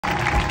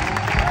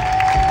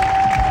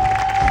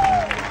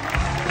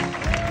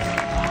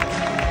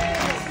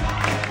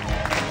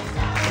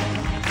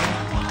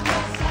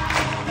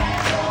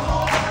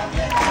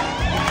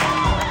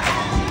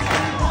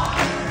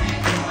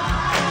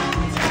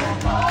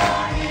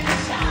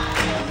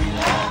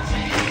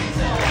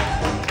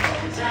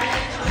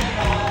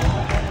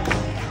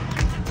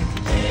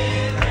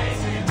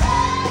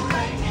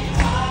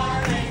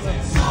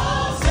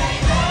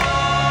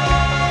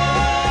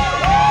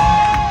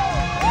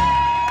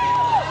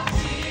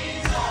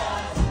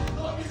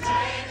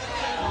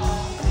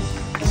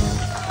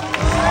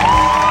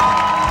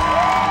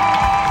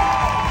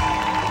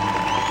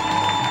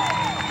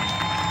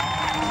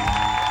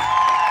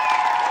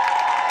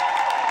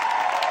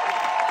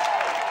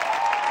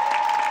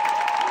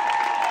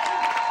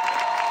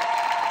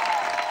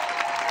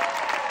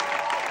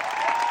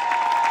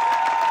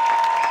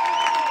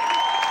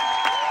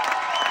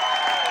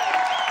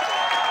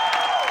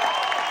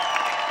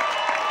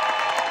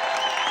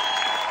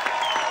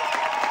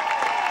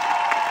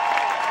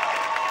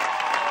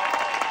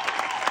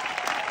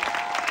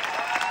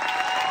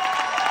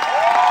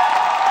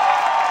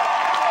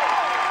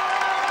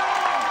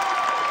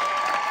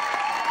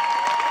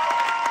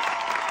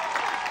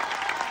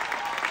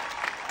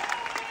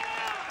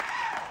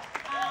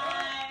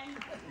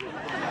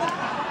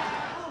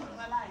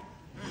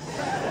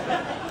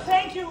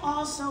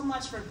so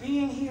much for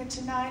being here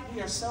tonight.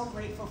 We are so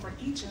grateful for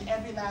each and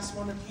every last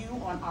one of you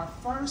on our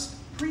first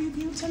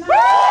preview tonight. And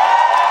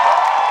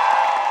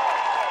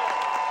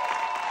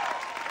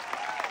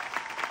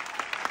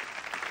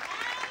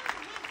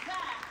with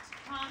that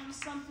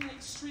comes something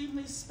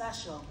extremely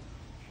special.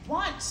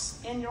 Once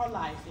in your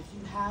life, if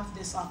you have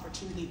this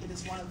opportunity, it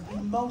is one of the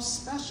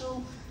most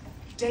special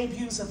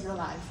debuts of your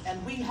life.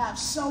 And we have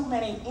so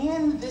many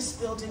in this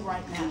building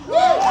right now.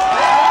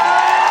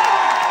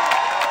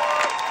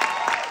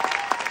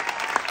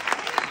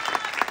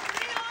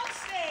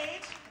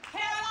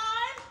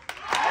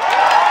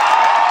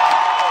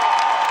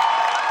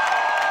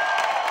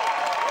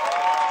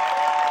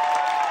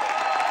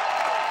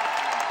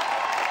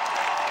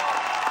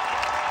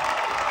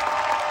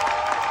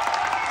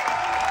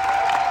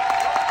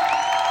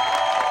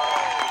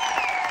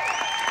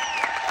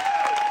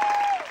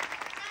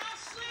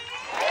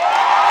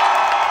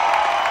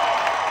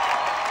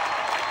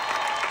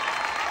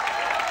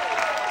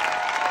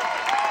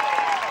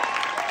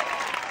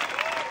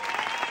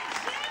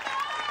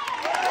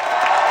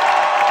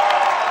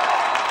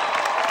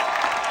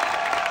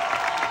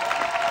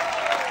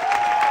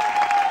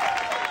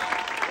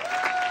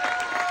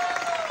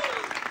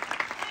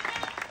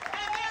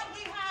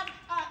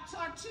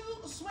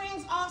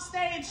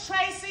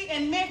 Tracy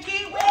and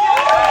Nikki.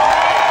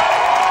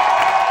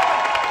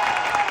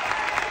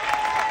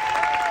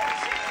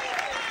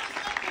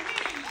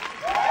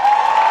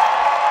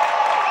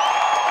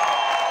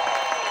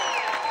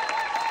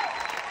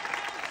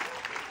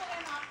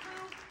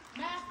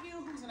 Matthew,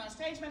 who's in our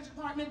stage management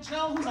department,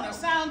 Joe, who's on our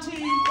sound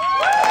team.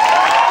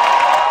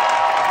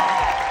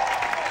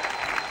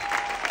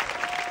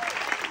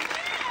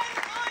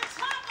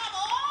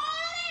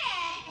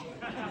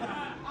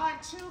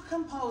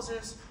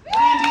 Composers,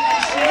 Randy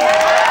and Sheila.